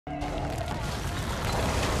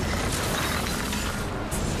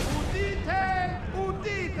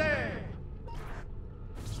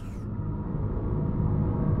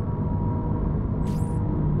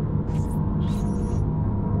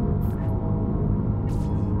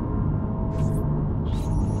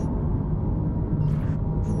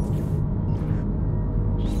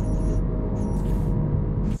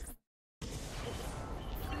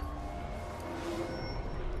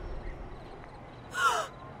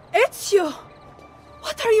Ezio!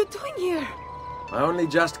 What are you doing here? I only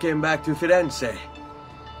just came back to Firenze.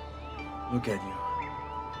 Look at you.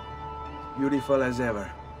 Beautiful as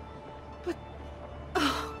ever. But...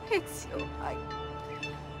 Oh, Ezio,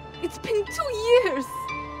 It's been 2 years!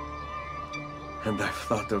 And I've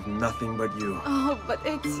thought of nothing but you. Oh, but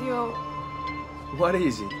Ezio... What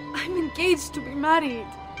is it? I'm engaged to be married.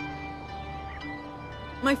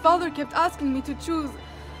 My father kept asking me to choose.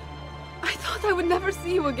 I thought I would never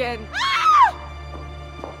see you again. Ah!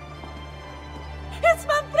 It's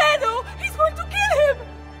Manfredo! He's going to kill him!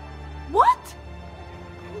 What?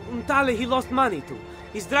 Tale he lost money to.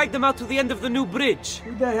 He's dragged them out to the end of the new bridge.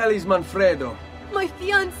 Who the hell is Manfredo? My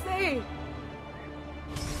fiancé.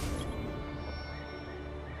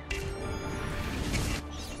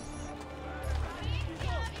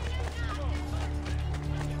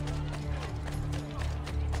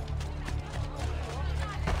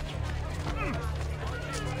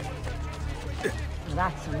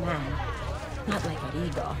 That's a man. Not like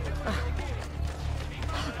Arrigo.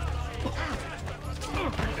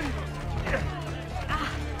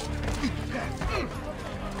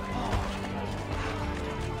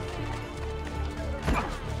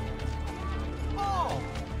 Oh!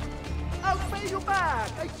 I'll pay you back,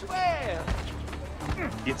 I swear!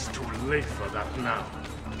 It's too late for that now.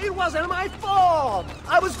 It wasn't my fault!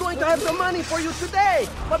 I was going to have the money for you today,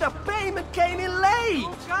 but the payment came in late!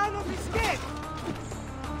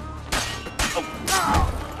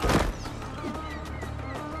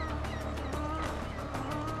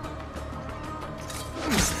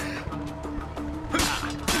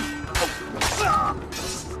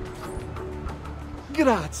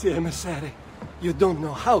 Grazie, emissary. You don't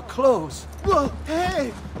know how close. Whoa,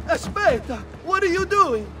 hey! Aspetta! What are you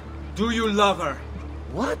doing? Do you love her?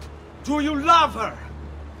 What? Do you love her?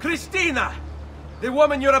 Cristina! The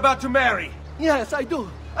woman you're about to marry! Yes, I do.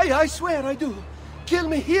 I swear I do. Kill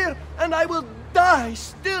me here, and I will die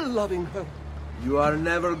still loving her. You are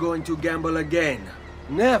never going to gamble again.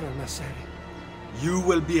 Never, Messere. You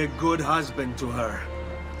will be a good husband to her.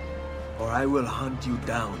 Or I will hunt you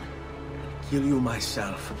down and kill you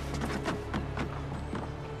myself.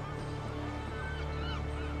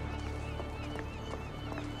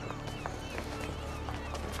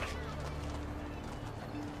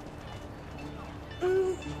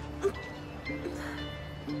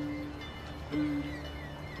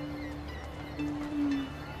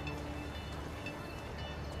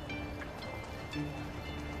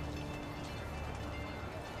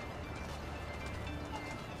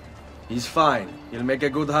 He's fine. He'll make a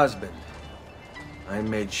good husband. I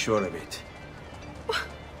made sure of it.